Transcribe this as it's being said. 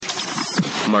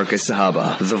Markaz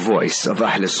Sahaba, the voice of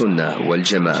Ahl Sunnah wal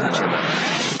Jama'ah.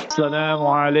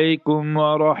 Assalamu alaikum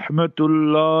wa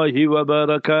rahmatullahi wa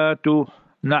barakatuh.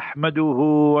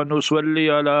 Nahmaduhu wa nusalli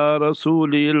ala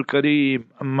rasulil kareem.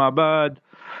 Amma ba'd.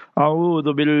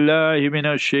 أعوذ بالله من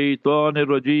الشيطان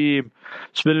الرجيم.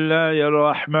 بسم الله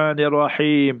الرحمن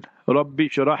الرحيم. رب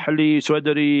اشرح لي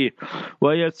صدري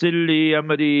ويسر لي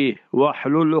أمري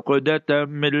واحلل عقدة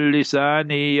من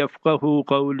لساني يفقه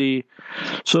قولي.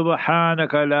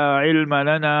 سبحانك لا علم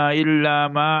لنا إلا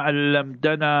ما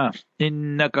علمتنا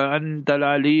إنك أنت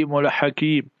العليم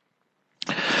الحكيم.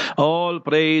 All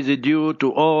praise is due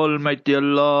to Almighty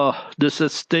Allah, the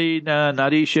sustainer,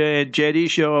 nourisher and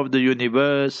cherisher of the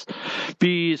universe.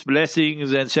 Peace,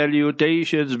 blessings and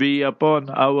salutations be upon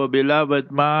our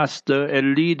beloved master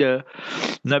and leader,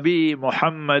 Nabi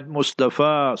Muhammad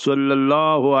Mustafa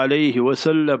sallallahu alayhi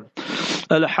wasallam.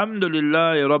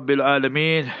 Alhamdulillah Rabbil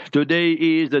Alameen. Today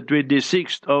is the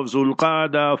 26th of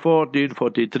Zulqa'dah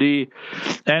 1443,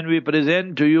 and we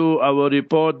present to you our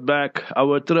report back,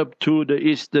 our trip to the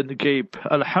Eastern Cape.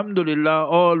 Alhamdulillah,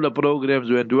 all the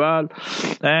programs went well,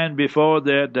 and before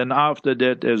that and after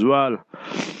that as well.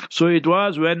 So it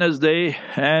was Wednesday,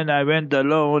 and I went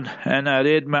alone, and I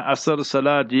read my Asr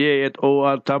Salat here at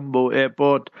OR Tambo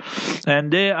Airport,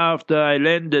 and thereafter I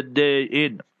landed there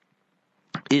in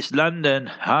East London.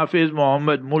 Hafiz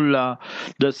Muhammad Mullah,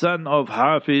 the son of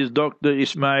Hafiz Dr.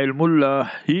 Ismail Mullah,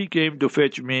 he came to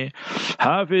fetch me.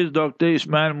 Hafiz Dr.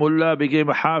 Ismail Mullah became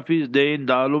a Hafiz there in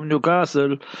Darul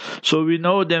Newcastle, so we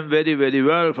know them very, very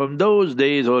well from those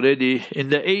days already. In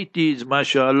the 80s,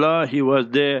 mashallah, he was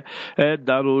there at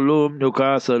Darul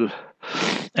Newcastle.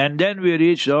 And then we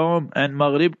reached home, and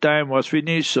Maghrib time was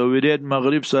finished, so we read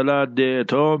Maghrib Salat there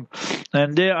at home.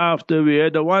 And thereafter we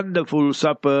had a wonderful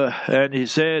supper, and he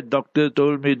said, Doctor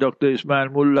told me, Dr. Ismail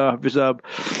Mullah Hafizab,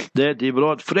 that he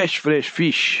brought fresh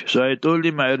fish. So I told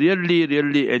him I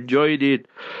really enjoyed it.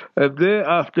 And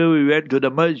thereafter we went to the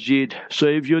masjid. So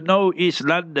if you know East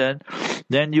London,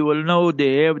 then you will know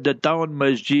they have the town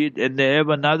masjid, and they have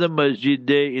another masjid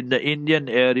there in the Indian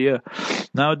area.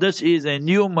 Now this is a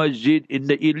new masjid in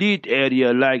the elite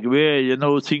area, like where,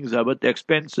 things are a bit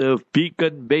expensive,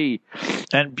 Beacon Bay.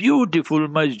 And beautiful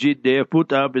masjid they have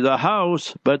put up is a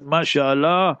house, but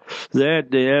mashallah,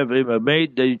 that they have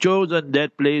they chosen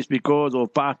that place because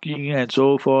of parking and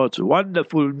so forth.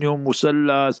 Wonderful new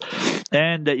musallas,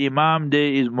 and the imam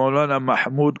there is Maulana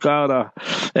Mahmood Kara,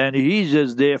 and he's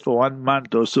just there for 1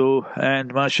 month or so,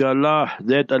 and mashallah,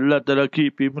 that Allah Ta'ala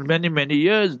keep him many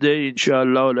years there,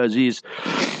 inshallah al-Aziz.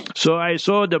 So I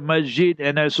saw the masjid,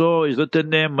 and I saw it's written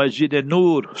there Masjid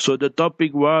Noor. So the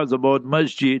topic was about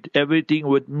masjid, everything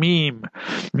with meme.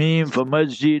 Meme for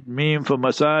masjid, meme for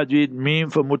masajid, meme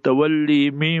for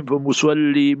mutawalli, meme for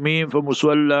muswalli, meme for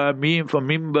muswalla, meme for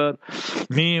mimbar,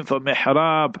 meme for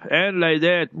mihrab, and like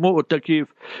that, mu'takif.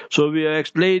 So we are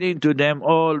explaining to them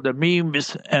all the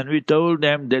memes, and we told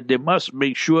them that they must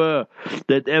make sure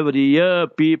that every year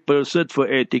people sit for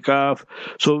i'tikaf.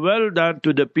 So well done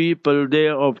to the people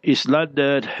there of East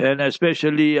London, and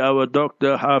especially our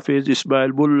Dr. Hafiz Ismail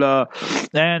Mullah,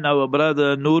 and our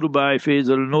brother Nurbai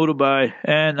Faisal Nurbai,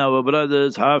 and our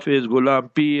brothers Hafiz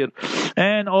Ghulam Peer,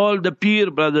 and all the Peer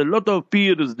brothers, lot of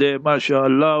Peers there,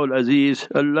 mashallah al-Aziz.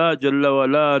 Allah Jalla wa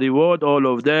ala reward all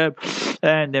of them,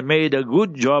 and they made a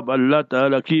good job. Allah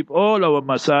Ta'ala keep all our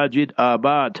masajid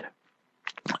abad.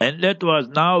 And that was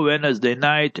now Wednesday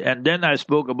night, and then I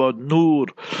spoke about Noor.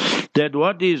 That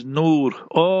what is Noor?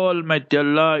 Almighty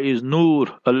Allah is Noor.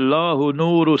 Allahu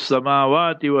Noor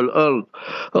samawati wal ard.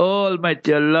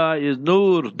 Almighty Allah is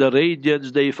Noor, the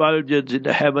radiance, the effulgence in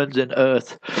the heavens and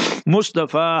earth.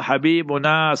 Mustafa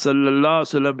Habibuna sallallahu alaihi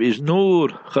wasallam is Noor.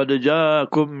 Qad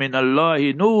jaakum min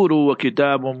Allahi Nooru wa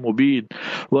kitabun mubin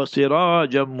wa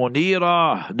sirajan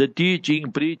munira. The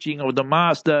teaching, preaching of the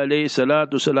Master alayhi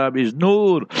salatu salam is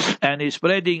Noor, and is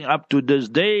spreading up to this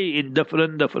day in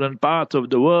different parts of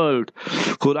the world.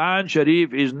 Quran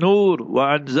Sharif is Noor,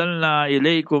 wa anzalna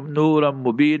ilaykum Nooran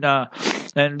mubina.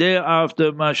 And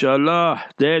thereafter, mashallah,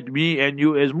 that me and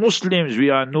you as Muslims, we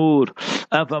are Noor.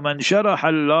 أَفَمَنْ شَرَحَ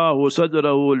اللَّهُ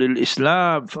صَدْرَهُ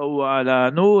لِلْإِسْلَامِ فَهُوَ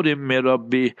عَلَى نُورٍ مِّن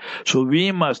رَبِّهِ. So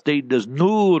we must take this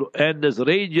Noor and this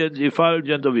radiance,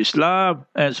 effulgence of Islam,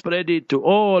 and spread it to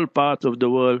all parts of the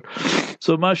world.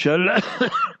 So mashallah,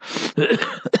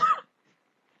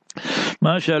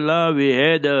 mashallah, we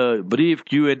had a brief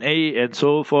Q&A and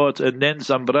so forth, and then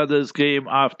some brothers came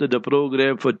after the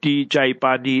program for tea, chai,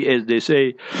 pani, as they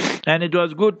say, and it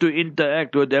was good to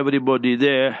interact with everybody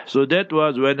there. So that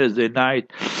was Wednesday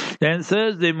night. Then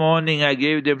Thursday morning I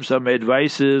gave them some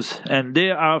advices, and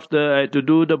thereafter I had to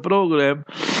do the program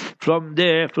from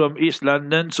there, from East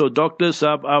London. So Dr.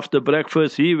 Saab, after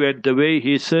breakfast, he went away.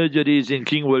 His surgery is in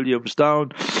King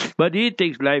Williamstown. But he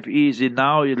takes life easy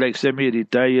now. He's like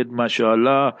semi-retired,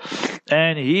 mashallah.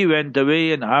 And he went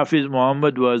away, and Hafiz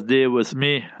Muhammad was there with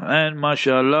me. And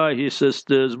mashallah, his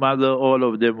sisters, mother, all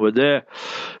of them were there.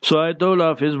 So I told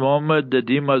Hafiz Muhammad that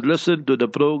he must listen to the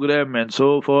program and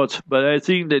so forth. But I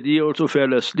think that he also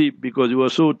fell asleep because he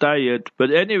was so tired.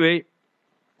 But anyway,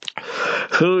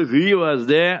 so he was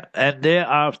there, and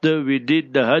thereafter we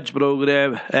did the Hajj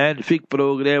program and fiqh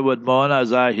program with Maulana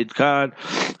Zahid Khan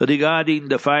regarding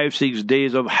the 5-6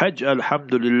 days of Hajj,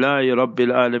 Alhamdulillah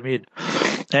Rabbil Alameen.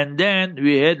 And then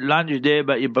we had lunch there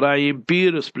by Ibrahim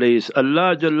Pir's place.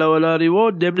 Allah Jalla wala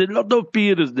reward them. There's a lot of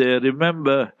Pirs there,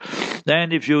 remember.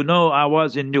 And if you know, I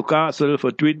was in Newcastle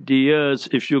for 20 years.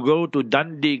 If you go to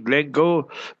Dundee, Glencoe,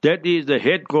 that is the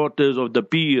headquarters of the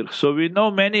Pir. So we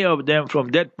know many of them from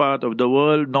that part of the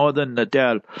world, Northern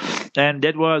Natal. And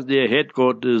that was their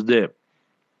headquarters there.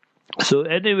 So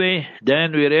anyway,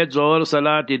 then we read Zohar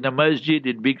Salat in the masjid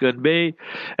in Beacon Bay,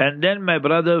 and then my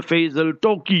brother Faisal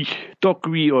Toki.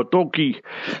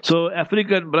 So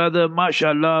African brother,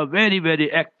 mashallah, very, very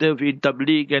active in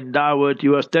Tabligh and Dawat. He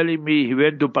was telling me he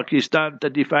went to Pakistan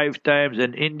 35 times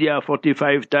and India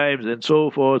 45 times and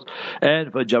so forth, and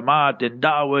for Jamaat and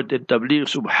Dawat and Tabligh,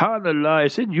 subhanallah. I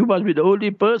said, you must be the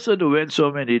only person who went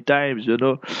so many times, you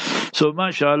know. So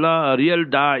mashallah, a real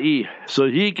da'i. So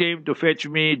he came to fetch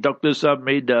me. Dr. Saab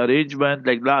made the arrangement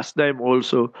like last time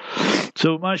also.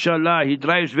 So mashallah, he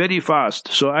drives very fast.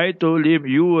 So I told him,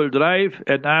 you will drive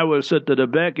and I will sit at the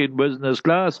back in business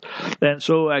class, and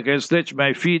so I can stretch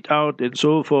my feet out and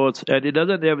so forth. And he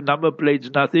doesn't have number plates,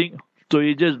 nothing. So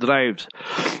he just drives.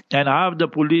 And half the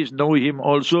police know him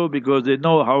also because they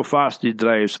know how fast he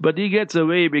drives. But he gets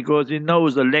away because he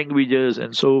knows the languages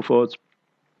and so forth.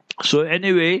 So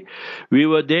anyway, we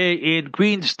were there in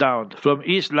Queenstown. From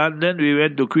East London, we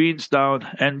went to Queenstown,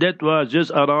 and that was just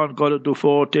around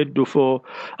 3:45, 10 to 4.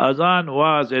 Azan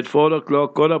was at 4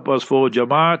 o'clock, 4:15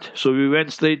 Jamaat. So we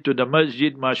went straight to the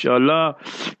masjid, mashallah,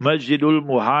 Masjidul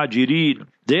Muhajirin.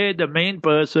 There, the main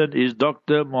person is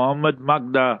Dr. Muhammad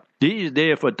Magda. He is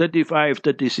there for 35,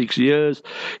 36 years.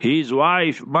 His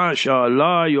wife,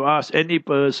 mashallah, you ask any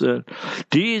person,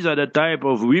 these are the type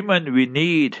of women we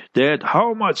need, that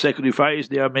how much sacrifice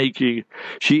they are making.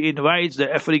 She invites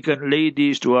the African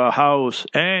ladies to her house,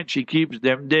 and she keeps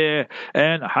them there,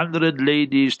 and 100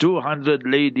 ladies, 200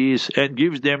 ladies, and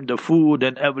gives them the food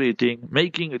and everything,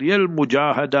 making real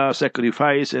mujahada,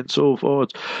 sacrifice, and so forth.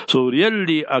 So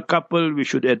really, a couple we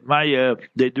should admire.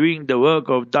 They're doing the work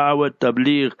of Dawat,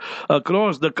 Tabligh,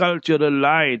 across the cultural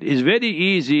line. Is very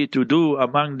easy to do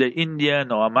among the Indian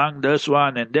or among this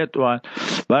one and that one,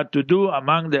 but to do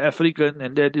among the African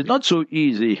and that is not so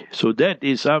easy. So that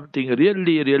is something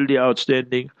really, really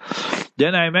outstanding.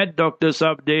 Then I met Dr.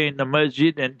 Saab there in the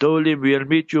masjid and told him we'll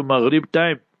meet you Maghrib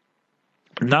time.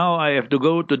 Now I have to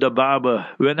go to the barber.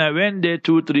 When I went there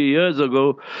 2-3 years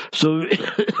ago, so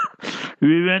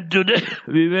we went to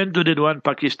that one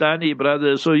Pakistani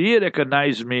brother, so he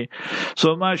recognized me.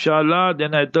 So mashallah,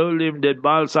 then I told him that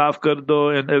bal saaf kar do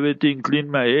and everything, clean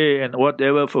my hair and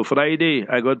whatever for Friday.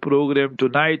 I got program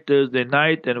tonight, Thursday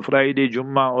night, and Friday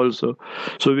Jummah also.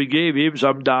 So we gave him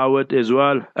some dawat as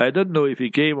well. I don't know if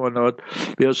he came or not.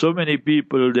 There are so many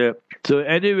people there. So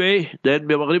anyway, then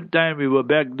by Maghrib time we were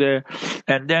back there,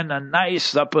 and then a nice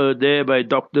supper there by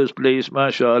doctor's place,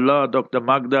 mashallah, Dr.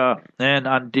 Magda and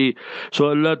auntie. So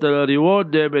Allah Ta'ala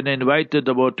reward them, and invited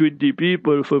about 20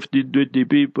 people, 15, 20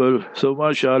 people. So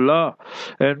mashallah.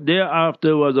 And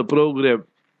thereafter was a program.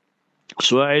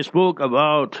 So I spoke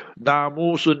about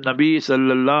Namusun Nabi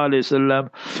Sallallahu Alaihi Wasallam,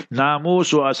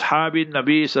 Namusu Ashabin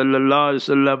Nabi Sallallahu Alaihi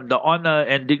Wasallam, the honor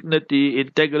and dignity,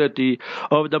 integrity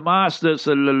of the Master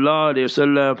Sallallahu Alaihi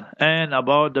Wasallam, and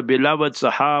about the beloved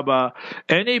Sahaba.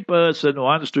 Any person who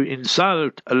wants to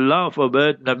insult, Allah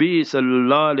forbid, Nabi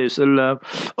Sallallahu Alaihi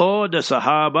Wasallam or the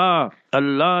Sahaba,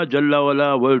 Allah Jalla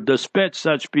wala will dispatch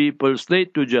such people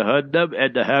straight to Jahannam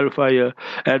and the hellfire.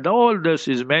 And all this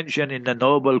is mentioned in the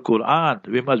noble Quran.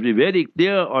 We must be very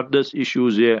clear on these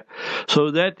issues here.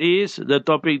 So that is the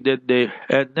topic that day.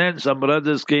 And then some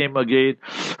brothers came again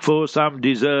for some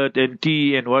dessert and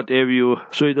tea and what have you.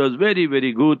 So it was very,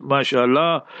 very good,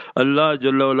 mashallah. Allah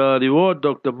Jalla wala reward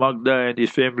Dr. Magda and his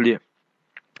family.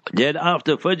 Then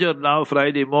after Fajr, now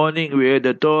Friday morning, we had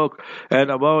a talk and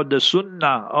about the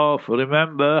Sunnah of,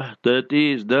 remember, that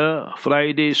is the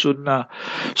Friday Sunnah.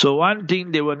 So one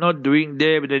thing they were not doing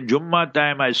there, but then Jummah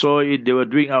time I saw it, they were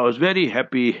doing, I was very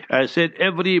happy. I said,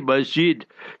 every masjid,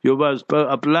 you must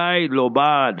apply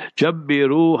Lobad,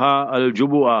 Jabbiruha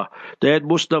al-Jumu'ah. That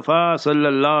Mustafa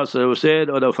sallallahu alaihi wasallam said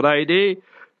on a Friday,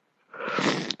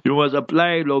 you must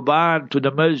apply Loban to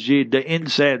the masjid, the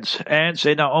incense. And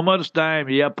Sayyidina Umar's time,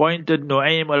 he appointed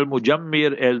Nu'aym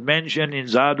al-Mujammir, as mentioned in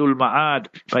Zadul Ma'ad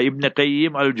by Ibn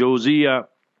Qayyim al-Jawziyah.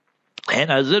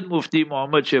 And Hazrat Mufti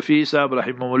Muhammad Shafi Sahib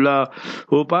Rahimahullah,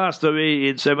 who passed away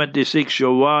in 76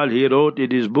 Shawwal, he wrote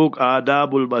in his book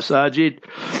Adabul Masajid,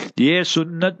 ye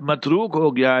sunnat matruk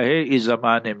ho gaya hai is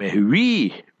zamane mein.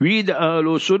 We the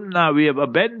Ahlul Sunnah, we have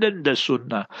abandoned the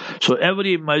Sunnah. So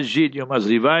every masjid, you must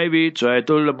revive it. So I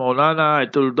told the Maulana, I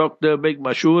told Doctor, make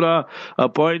mashura,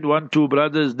 appoint 1-2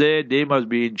 brothers there, they must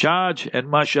be in charge. And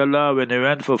mashallah, when I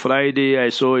went for Friday, I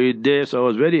saw it there, so I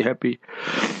was very happy.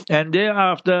 And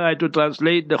thereafter, I had to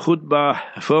translate the khutbah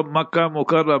from Makkah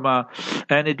Mukarramah,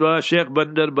 and it was Sheikh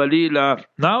Bandar Balila.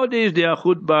 Nowadays, their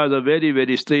khutbahs are very,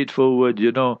 very straightforward,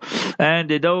 and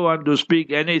they don't want to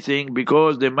speak anything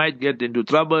because they might get into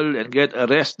trouble and get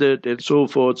arrested and so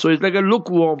forth. So it's like a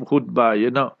lukewarm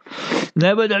khutbah,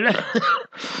 Nevertheless,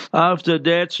 after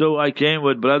that, so I came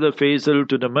with Brother Faisal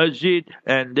to the masjid,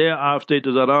 and thereafter it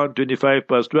was around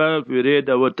 12:25, we read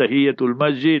our Tahiyatul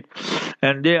Masjid,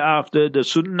 and thereafter the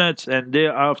Sunnats, and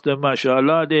thereafter,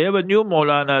 mashallah, they have a new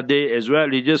Maulana there as well.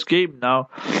 He just came now,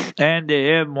 and they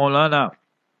have Maulana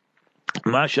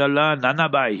Mashallah,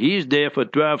 Nanabai, he's there for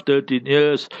 12, 13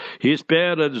 years. His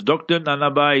parents, Dr.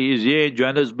 Nanabai, is here in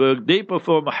Johannesburg. They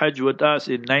performed Hajj with us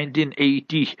in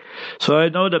 1980. So I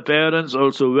know the parents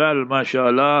also well,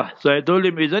 Mashallah. So I told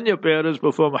him, isn't your parents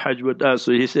perform Hajj with us?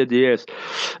 So he said yes.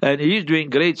 And he's doing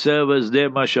great service there,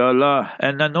 Mashallah.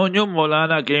 And I know new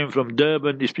Maulana came from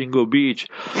Durban, Ispingo Beach.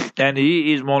 And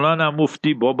he is Maulana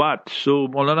Mufti Bobat. So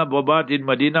Maulana Bobat in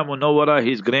Medina Munawwara,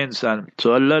 his grandson.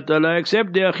 So Allah Ta'ala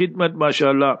accept their khidmat,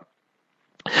 mashallah.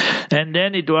 And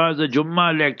then it was a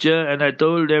Jummah lecture, and I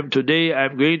told them today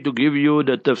I'm going to give you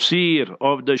the tafsir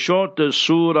of the shortest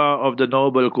surah of the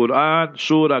Noble Quran,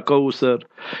 Surah Kawthar.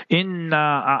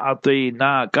 Inna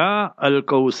a'ataynaka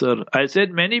al-Kawthar. I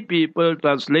said many people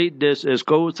translate this as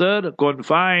Kawthar,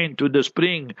 confined to the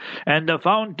spring and the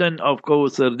fountain of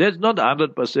Kawthar. That's not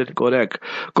 100% correct.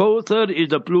 Kawthar is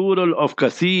the plural of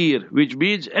Kathir, which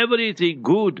means everything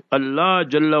good. Allah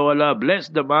Jalla wala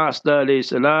blessed the Master alayhi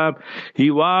salam.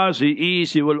 He was, he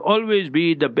is, he will always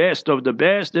be the best of the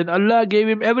best, and Allah gave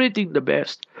him everything the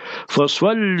best.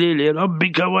 فَصَلِّ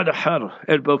لِرَبِّكَ وَانْحَرْ,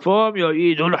 and perform your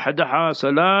Eid al-Adha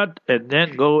salat, and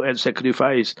then go and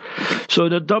sacrifice. So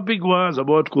the topic was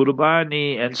about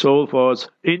Qurbani and so forth.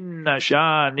 Inna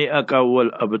shani'aka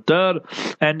wal abtar,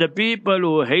 and the people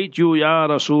who hate you, Ya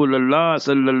Rasulullah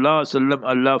sallallahu alaihi wasallam,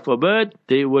 Allah forbid,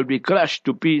 they will be crushed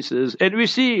to pieces. And we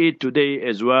see it today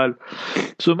as well.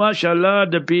 So mashallah,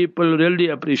 the people really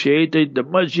appreciated. The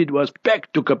masjid was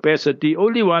packed to capacity.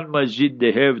 Only one masjid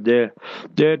they have there.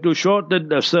 They had to shorten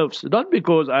the serves. Not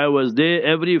because I was there.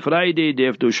 Every Friday they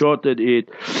have to shorten it.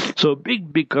 So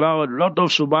big crowd, lot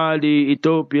of Somali,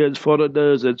 Ethiopians,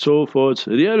 foreigners and so forth.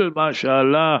 Real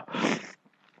mashallah.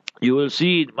 You will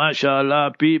see,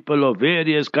 mashallah, people of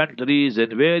various countries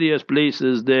and various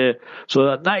places there. So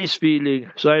a nice feeling.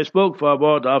 So I spoke for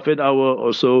about half an hour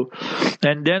or so.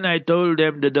 And then I told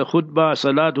them that the khutbah,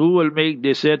 salat, who will make?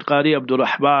 They said, Qari Abdul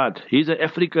Rahman. He's an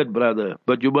African brother.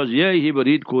 But you must hear him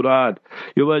read Quran.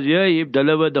 You must hear him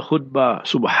deliver the khutbah.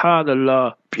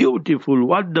 Subhanallah. Beautiful,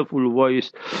 wonderful voice.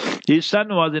 His son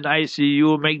was in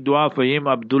ICU. Make dua for him,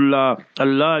 Abdullah.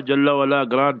 Allah Jalla wala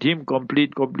grant him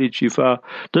complete shifa.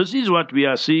 This is what we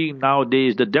are seeing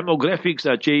nowadays. The demographics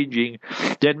are changing.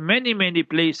 There are many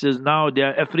places now, there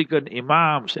are African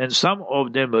imams, and some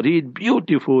of them read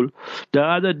beautiful. The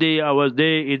other day I was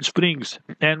there in Springs,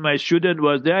 and my student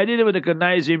was there. I didn't even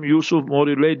recognize him, Yusuf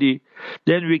Moriledi.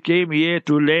 Then we came here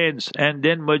to Lens, and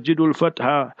then Masjidul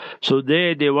Fatha. So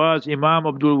there was Imam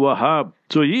Abdul Wahab.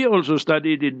 So he also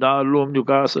studied in Darul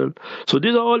Newcastle. So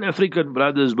these are all African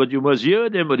brothers, but you must hear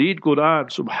them read Quran.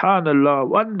 Subhanallah,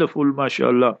 wonderful,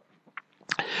 mashallah.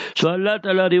 So Allah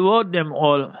Ta'ala reward them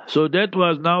all. So that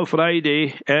was now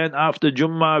Friday, and after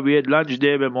Jummah we had lunch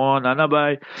there with Mohan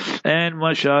Anabai, and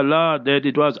mashallah that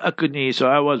it was Akni. So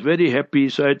I was very happy.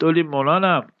 So I told him,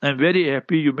 Maulana, I'm very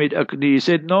happy you made Akni. He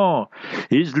said no,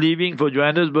 he's leaving for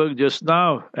Johannesburg just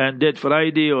now, and that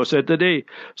Friday or Saturday.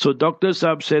 So Dr.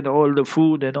 Saab sent all the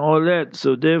food and all that.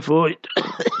 So therefore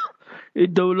he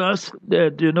told us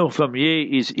that, from here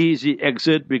is easy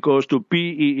exit because to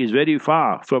PE is very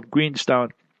far from Queenstown.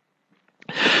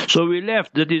 So we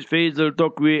left, that is Faisal,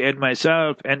 Tokwe and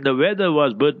myself, and the weather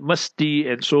was but musty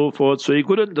and so forth, so he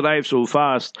couldn't drive so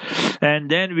fast. And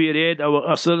then we read our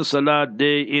Asr Salat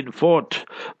day in Fort,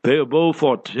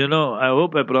 Beaufort, I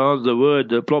hope I pronounced the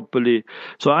word properly.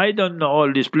 So I don't know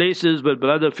all these places, but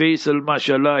Brother Faisal,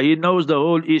 mashallah, he knows the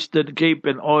whole Eastern Cape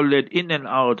and all that in and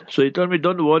out. So he told me,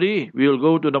 don't worry, we'll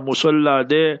go to the Musalla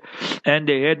there, and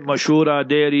they had Mashura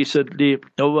there recently,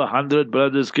 over 100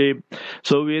 brothers came.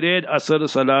 So we read Asr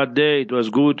Salat there, it was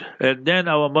good. And then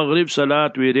our Maghrib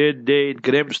Salat we read there in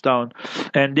Grahamstown.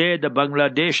 And there the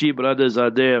Bangladeshi brothers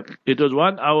are there. It was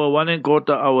 1 hour, 1.25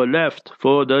 hour left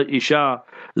for the Isha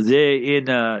there in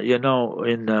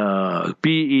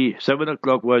PE. 7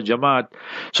 o'clock was Jamaat.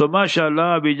 So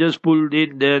mashallah, we just pulled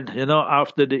in then,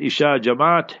 after the Isha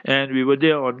Jamaat, and we were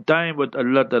there on time with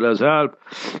Allah Ta'ala's help.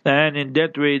 And in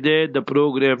that way there, the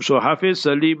program. So Hafiz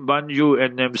Salim Banju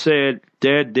and them said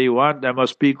that they want I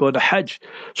must speak on Hajj.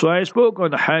 So I spoke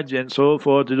on Hajj and so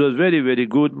forth. It was very, very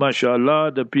good,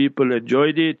 mashallah. The people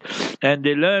enjoyed it and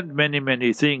they learned many,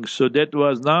 many things. So that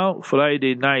was now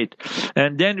Friday night.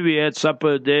 And then we had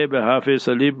supper there by Hafiz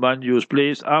Salim Banju's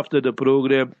place after the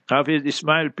program. Hafiz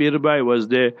Ismail Pirbai was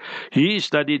there. He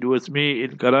studied with me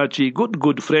in Karachi.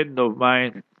 Good friend of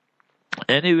mine.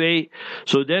 Anyway,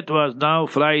 so that was now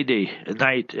Friday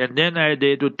night, and then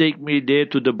they had to take me there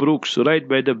to the Brooks, right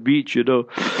by the beach,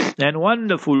 and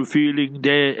wonderful feeling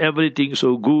there, everything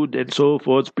so good and so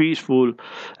forth, peaceful.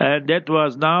 And that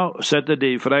was now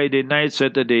Saturday, Friday night,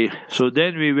 Saturday. So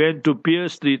then we went to Pier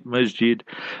Street Masjid,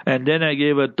 and then I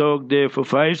gave a talk there for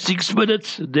 5-6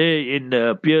 minutes there in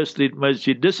the Pier Street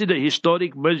Masjid. This is the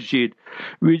historic masjid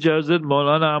which Hazrat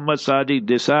Maulana Ahmad Sadiq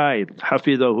Desai,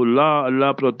 Hafidahullah,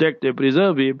 Allah protect and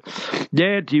preserve him,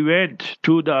 that he went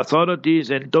to the authorities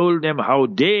and told them, how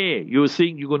dare you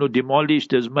think you're going to demolish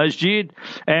this masjid,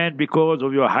 and because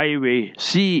of your highway,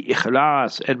 see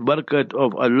ikhlas and barakat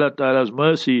of Allah Ta'ala's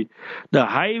mercy, the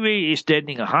highway is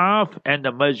standing half and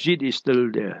the masjid is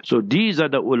still there. So these are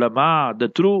the ulama, the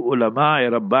true ulama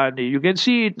Rabbani. You can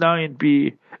see it now in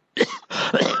P.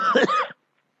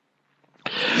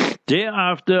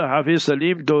 Thereafter, Hafiz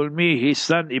Salim told me his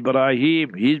son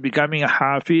Ibrahim, he's becoming a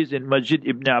Hafiz in Masjid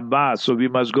Ibn Abbas, so we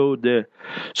must go there.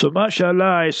 So mashallah,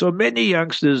 I saw many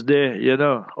youngsters there,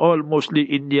 all mostly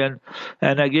Indian,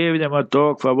 and I gave them a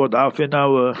talk for about half an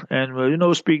hour,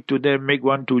 and speak to them, make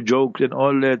 1-2 jokes and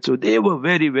all that. So they were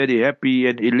very, very happy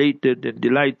and elated and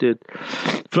delighted.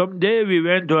 From there we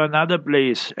went to another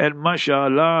place, and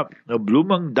mashallah,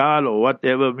 Bloemingdal or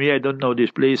whatever, I don't know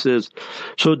these places.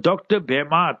 So Dr.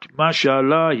 Bemat,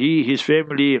 mashallah, he, his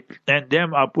family, and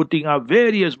them are putting up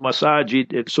various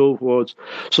masajid and so forth.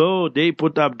 So they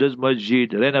put up this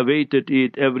masjid, renovated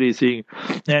it, everything.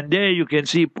 And there you can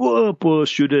see poor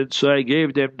students. So I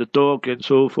gave them the talk and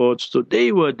so forth. So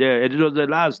they were there, and it was the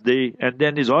last day, and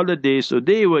then his holiday, so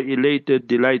they were elated,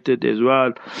 delighted as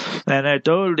well. And I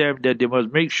told them that they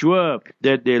must make sure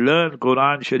that they learn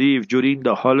Quran Sharif during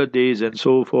the holidays and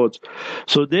so forth.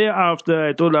 So thereafter,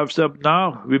 I told Afsab,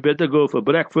 now we better go for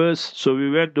breakfast. So we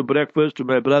went to breakfast to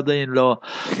my brother-in-law,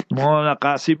 Maulana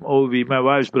Qasim Ovi, my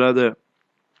wife's brother.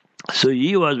 So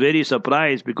he was very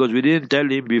surprised because we didn't tell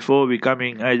him before we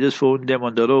coming. I just phoned them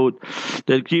on the road.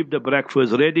 They'll keep the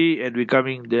breakfast ready and we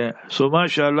coming there. So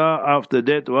mashallah, after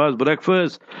that was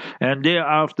breakfast. And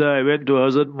thereafter I went to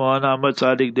Hazrat Maulana Ahmad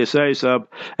Sadiq Desai Sahab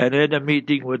and had a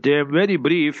meeting with him, very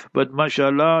brief, but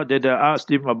mashallah, that I asked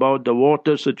him about the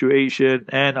water situation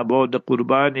and about the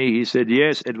Qurbani. He said,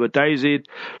 yes, advertise it.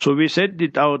 So we sent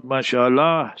it out,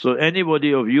 mashallah. So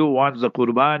anybody of you wants the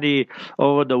Qurbani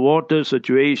or the water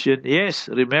situation, yes,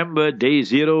 remember day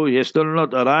 0 has still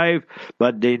not arrived,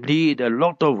 but they need a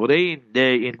lot of rain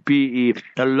there in PE.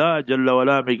 Allah Jalla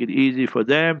wala make it easy for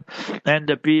them and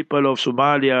the people of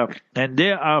Somalia. And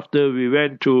thereafter we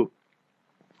went to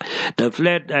the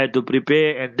flat I had to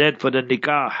prepare, and then for the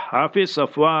nikah. Hafiz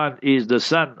Safwan is the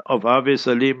son of Hafiz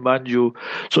Salim Banju.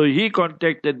 So he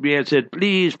contacted me and said,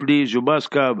 please, you must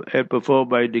come and perform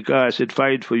my nikah. I said,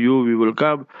 fine for you, we will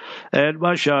come. And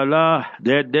mashallah,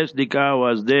 that nikah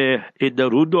was there in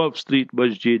the Rudolph Street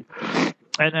Masjid.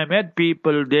 And I met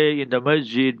people there in the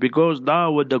masjid because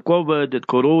now with the COVID and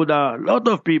corona, a lot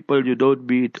of people you don't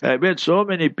meet. I met so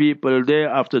many people there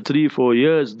after 3-4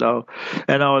 years now,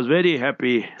 and I was very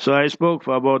happy. So I spoke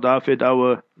for about half an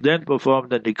hour. then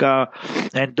performed the nikah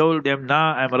and told them,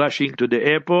 now I'm rushing to the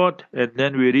airport. And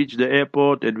then we reached the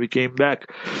airport and we came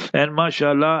back. And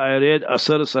mashallah, I read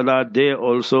Asr Salat there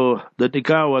also. The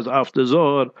nikah was after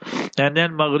Zohar. And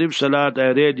then Maghrib Salat I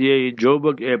read here in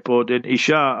Joburg Airport. And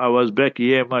Isha, I was back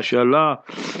here, mashallah.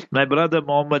 My brother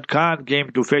Muhammad Khan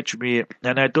came to fetch me.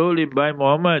 And I told him, by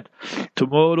Muhammad,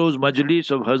 tomorrow's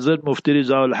majlis of Hazrat Mufti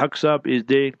Riza al-Haq Sahab is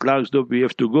there in Clarksdorp. We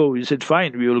have to go. He said,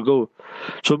 fine, we will go.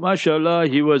 So mashallah,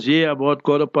 he was here about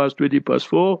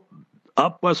 4:15.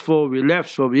 4:30, we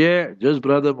left from here, just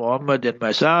brother Muhammad and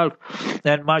myself,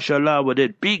 and mashallah, with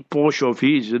that big Porsche of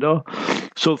his,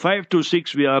 So 5 to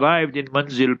 6, we arrived in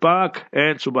Manzil Park,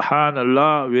 and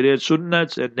subhanallah, we read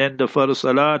sunnats, and then the first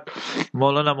salat,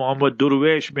 Maulana Muhammad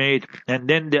Durwesh made, and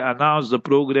then they announced the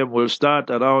program will start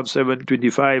around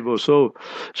 7:25 or so.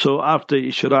 So after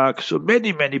Ishraq, so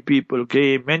many people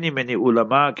came, many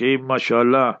ulama came,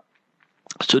 mashallah.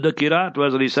 So the Qiraat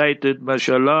was recited,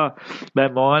 mashallah, by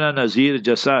Maulana Nazir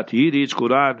Jasat. He reads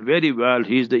Quran very well.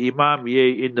 He's the Imam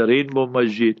here in the Rainbow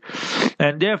Masjid.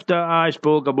 And after I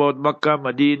spoke about Makkah,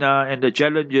 Medina, and the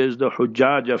challenges the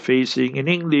Hujjaj are facing in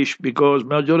English, because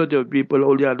majority of people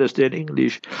only understand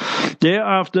English.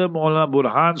 Thereafter, Maulana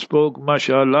Burhan spoke,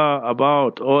 mashallah,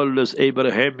 about all this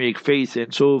Abrahamic faith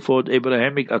and so forth,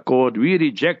 Abrahamic accord. We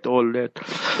reject all that.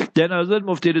 Then Hazrat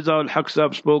Mufti Riza al-Haq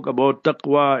Sahab spoke about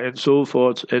taqwa and so forth.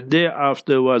 And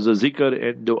thereafter was a zikr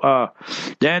and dua.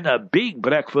 Then a big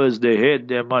breakfast they had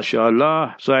there,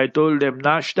 mashallah. So I told them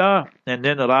nashta and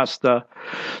then rasta.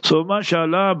 So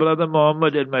mashallah, brother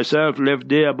Muhammad and myself left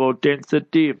there about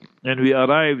 10:30, and we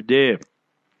arrived there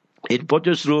in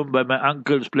Pottersroom by my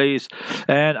uncle's place,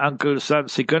 and uncle's son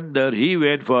Sikandar, he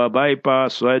went for a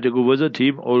bypass, so I had to go visit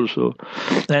him also.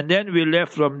 And then we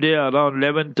left from there around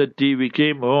 11:30. We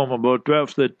came home about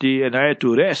 12:30, and I had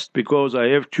to rest because I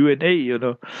have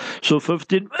Q&A, So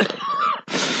 15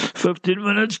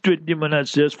 minutes, 20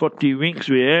 minutes, there's 40 winks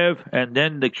we have, and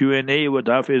then the Q&A with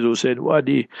Hafiz Hussain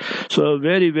Wadi. So a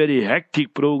very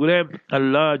hectic program.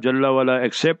 Allah Jalla wala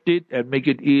accept it and make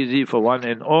it easy for one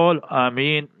and all.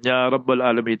 Ameen. Ya Rabbal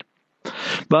Alameen.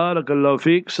 Barakallahu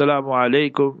feek. Assalamu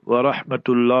alaikum wa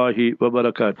rahmatullahi wa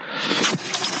barakatuh.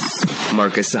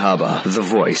 Marcus Sahaba, the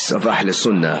voice of Ahl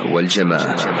Sunnah wal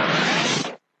Jama'ah.